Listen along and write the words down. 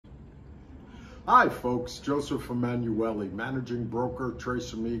Hi folks, Joseph Emanuelli, Managing Broker,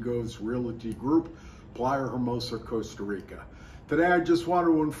 Tres Amigos Realty Group, Playa, Hermosa, Costa Rica. Today I just want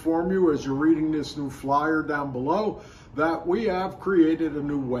to inform you, as you're reading this new flyer down below, that we have created a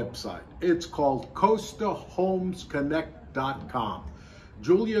new website. It's called CostaHomesConnect.com.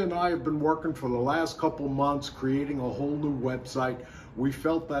 Julia and I have been working for the last couple months creating a whole new website. We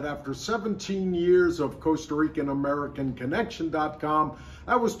felt that after 17 years of Costa Rican American Connection.com,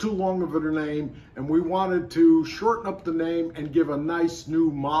 that was too long of a name, and we wanted to shorten up the name and give a nice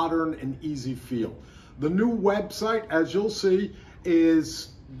new modern and easy feel. The new website, as you'll see,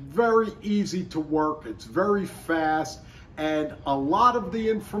 is very easy to work. It's very fast, and a lot of the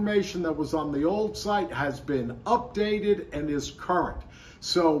information that was on the old site has been updated and is current.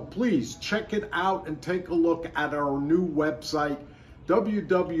 So please check it out and take a look at our new website,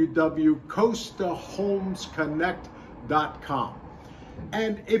 www.CostaHomesConnect.com.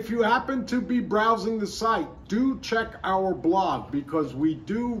 And if you happen to be browsing the site, do check our blog, because we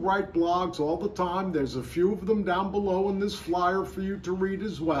do write blogs all the time. There's a few of them down below in this flyer for you to read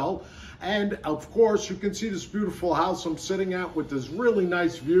as well. And of course, you can see this beautiful house I'm sitting at with this really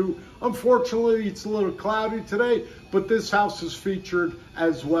nice view. Unfortunately, it's a little cloudy today, but this house is featured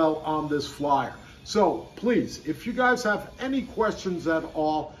as well on this flyer. So please, if you guys have any questions at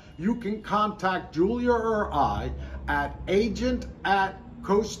all, you can contact Julia or I at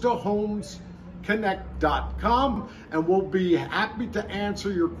agent@CostaHomesConnect.com, and we'll be happy to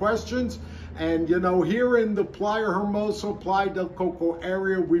answer your questions. And you know, here in the Playa Hermosa, Playa del Coco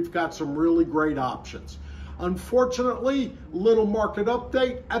area, we've got some really great options. Unfortunately, little market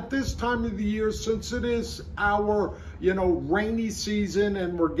update at this time of the year, since it is our, rainy season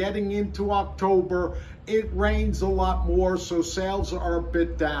and we're getting into October, it rains a lot more, so sales are a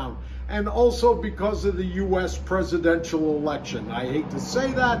bit down. And also because of the U.S. presidential election. I hate to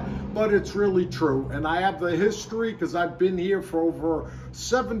say that, but it's really true. And I have the history, because I've been here for over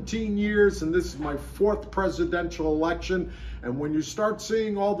 17 years, and this is my 4th presidential election. And when you start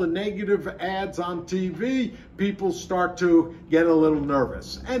seeing all the negative ads on TV, people start to get a little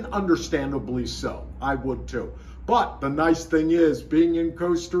nervous, and understandably so. I would too. But the nice thing is, being in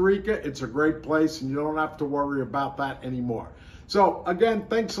Costa Rica, it's a great place, and you don't have to worry about that anymore. So again,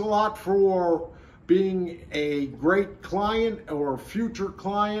 thanks a lot for being a great client or future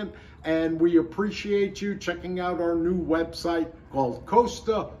client, and we appreciate you checking out our new website called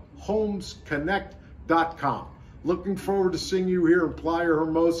CostaHomesConnect.com. Looking forward to seeing you here in Playa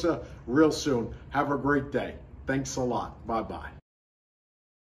Hermosa real soon. Have a great day. Thanks a lot. Bye-bye.